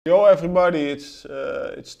Yo everybody, it's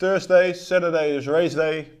Thursday, Saturday is race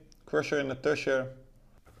day, Chrusher in the Tushar.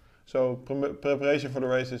 So preparation for the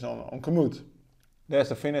race is on Komoot. There's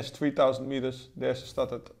the finish, 3,000 meters. There's the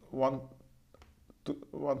start at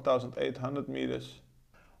 1,800 meters.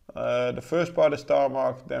 The first part is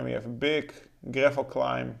tarmac, then we have a big gravel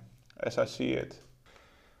climb, as I see it.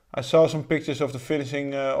 I saw some pictures of the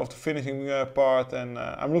finishing part, and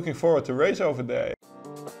I'm looking forward to race over there.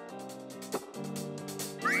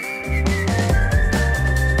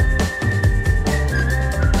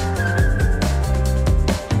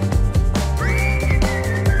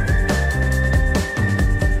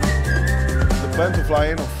 I plan to fly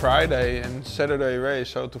in on Friday and Saturday race,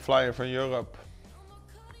 so to fly in from Europe.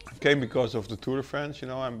 I came because of the Tour de France, you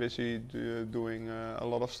know, I'm busy doing a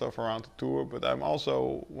lot of stuff around the tour, but I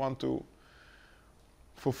also want to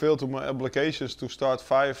fulfill to my obligations to start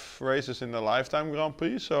 5 races in the Life Time Grand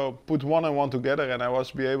Prix. So put 1 and 1 together and I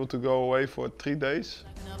was be able to go away for 3 days.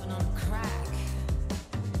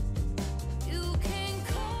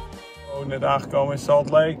 Net aangekomen in Salt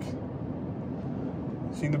Lake.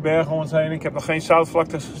 We zien de bergen om ons heen. Ik heb nog geen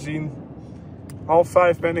zoutvlaktes gezien.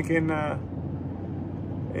 4:30 ben ik in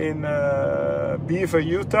Beaver,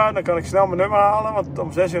 Utah. Dan kan ik snel mijn nummer halen, want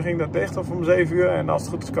om 6 uur ging dat dicht, of om 7 uur. En als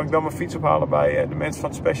het goed is kan ik dan mijn fiets ophalen bij de mensen van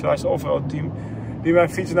het Specialized Offroad team. Die mijn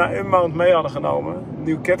fiets naar Unbound mee hadden genomen. Een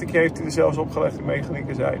nieuw kettingje heeft hij er zelfs opgelegd in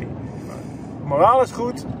Mechanica, zei hij. Moraal is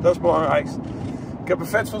goed, dat is het belangrijkste. Ik heb er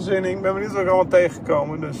vet van zin in. Ik ben benieuwd wat ik allemaal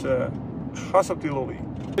tegengekomen. Dus gas op die lolly.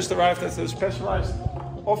 Just arrived at the Specialized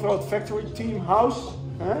Offroad Factory Team House.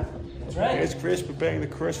 Huh? That's right. Here's Chris preparing the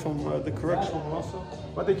crux from Russell.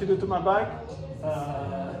 What did you do to my bike?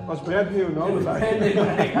 Was brand new, no? It was brand new.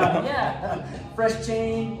 Yeah, fresh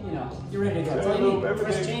chain. You know, you're ready to go. That's all you need.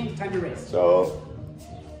 Fresh chain, time to race. So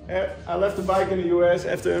I left the bike in the US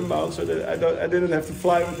after Unbound, so that I didn't have to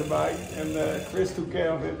fly with the bike, and Chris took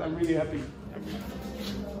care of it. I'm really happy.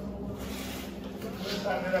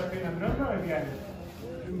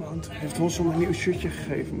 Unbound heeft ons een nieuw shirtje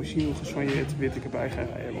gegeven. Moet je zien hoe geswanjeerd wit ik erbij ga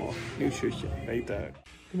rijden morgen. Nieuw shirtje, beter.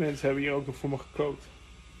 De mensen hebben hier ook nog voor me gekookt.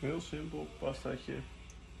 Heel simpel, pastaatje.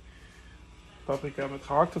 Paprika met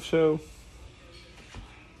gehakt of zo.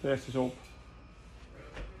 De rest is op.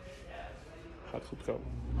 Gaat goed komen.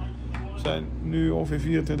 We zijn nu ongeveer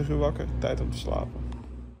 24 uur wakker. Tijd om te slapen.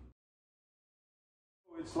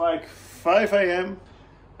 It's like 5 a.m.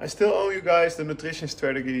 I still owe you guys the nutrition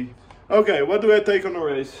strategy. Okay, what do I take on the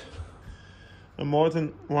race? A more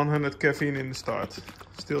than 100 caffeine in the start.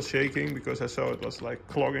 Still shaking because I saw it was like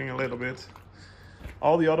clogging a little bit.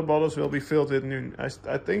 All the other bottles will be filled with noon.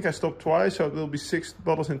 I think I stopped twice, so it will be 6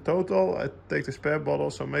 bottles in total. I take the spare bottle,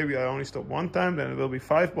 so maybe I only stop 1 time, then it will be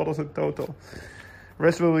 5 bottles in total.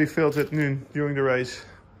 Rest will be filled with noon during the race.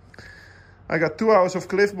 I got 2 hours of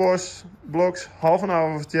Cliff blocks, half an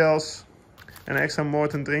hour of gels, and extra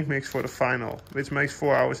Morton drink mix for the final, which makes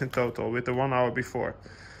 4 hours in total with the 1 hour before.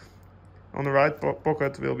 On the right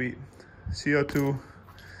pocket will be CO2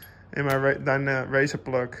 in my razor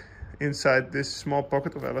plug. Inside this small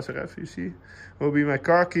pocket of LSRF, you see, will be my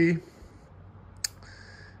car key,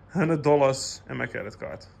 $100 and my credit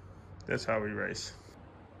card. That's how we race.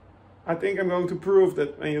 I think I'm going to prove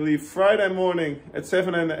that when you leave Friday morning at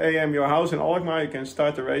 7 a.m. your house in Alkmaar, you can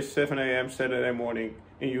start the race 7 a.m. Saturday morning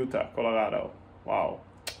in Utah, Colorado. Wow.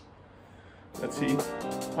 Let's see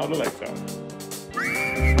how the legs are.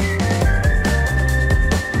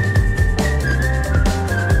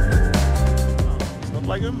 It's not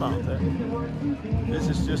like Unbound, eh? This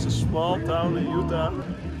is just a small town in Utah.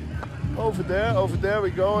 Over there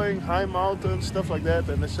we're going, high mountains, stuff like that,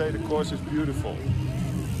 and they say the course is beautiful.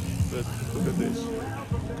 But look at this,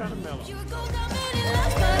 kind of mellow.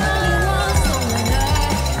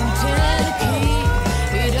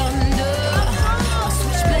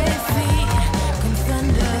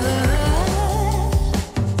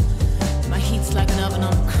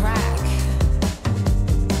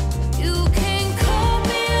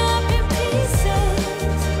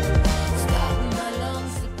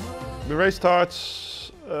 The race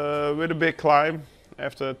starts with a big climb.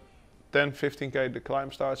 After 10-15k the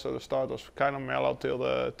climb starts, so the start was kind of mellow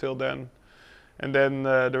till then. And then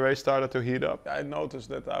the race started to heat up. I noticed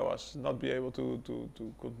that I was not be able to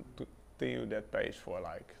continue that pace for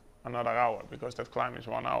like another hour, because that climb is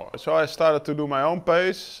 1 hour. So I started to do my own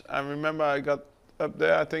pace. I remember I got up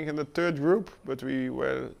there, I think in the 3rd group, but we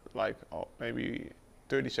were like maybe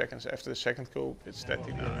 30 seconds after the 2nd group. It's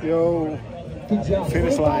 39. Yo,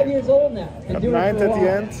 finish line. Got 9th at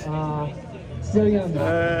the end. Still young.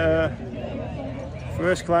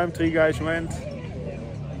 First climb, 3 guys went.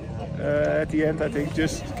 At the end, I think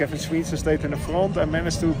just Kevin Sweenson stayed in the front. I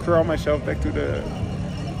managed to crawl myself back to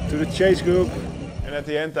the chase group, and at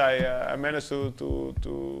the end, I managed to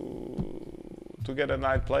get a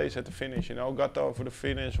nice place at the finish. You know, got over the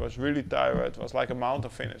finish, was really tired. It was like a mountain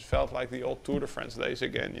finish. Felt like the old Tour de France days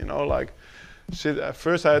again. You know, like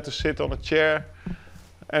first I had to sit on a chair,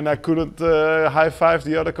 and I couldn't high five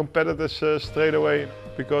the other competitors straight away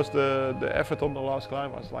because the effort on the last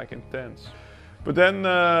climb was like intense. But then,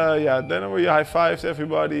 then we high-fived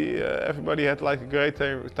everybody. Everybody had like a great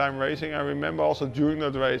time racing. I remember also during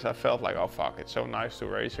that race, I felt like, oh fuck, it's so nice to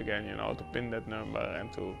race again, you know, to pin that number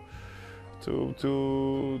and to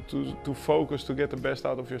focus, to get the best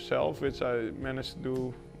out of yourself, which I managed to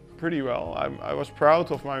do pretty well. I was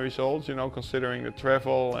proud of my results, you know, considering the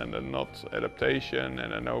travel and the not adaptation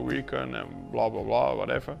and the no recon and blah blah blah,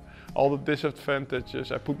 whatever. All the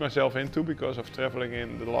disadvantages I put myself into because of traveling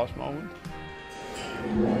in the last moment.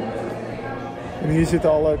 En hier zitten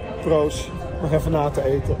alle pro's nog even na te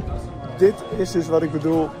eten. Dit is dus wat ik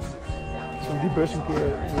bedoel. Zo'n die bus een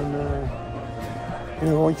keer in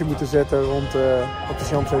een rondje moeten zetten rond op de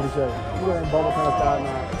Champs-Élysées. Iedereen babbelt met elkaar na.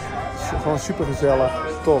 Het is gewoon super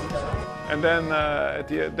gezellig, top. And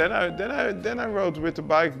then I rode with the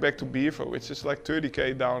bike back to Beaver, which is like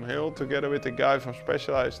 30k downhill, together with the guy from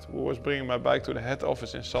Specialized who was bringing my bike to the head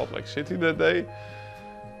office in Salt Lake City that day.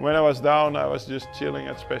 When I was down, I was just chilling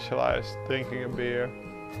at Specialized, drinking a beer.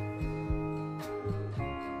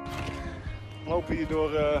 We lopen hier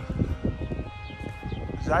door een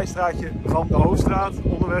zijstraatje van de Hoofdstraat,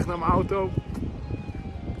 onderweg naar mijn auto.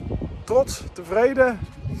 Trots, tevreden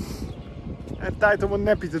en tijd om een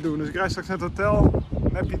nappie te doen. Dus ik rijd straks naar het hotel,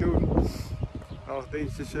 een nappie doen. Nog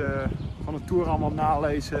dingetjes van de tour allemaal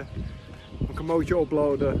nalezen, een camootje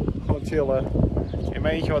uploaden, gewoon chillen. In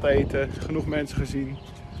mijn eentje wat eten, genoeg mensen gezien.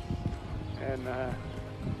 En een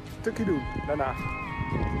stukje doen daarna.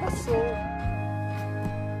 Hustle!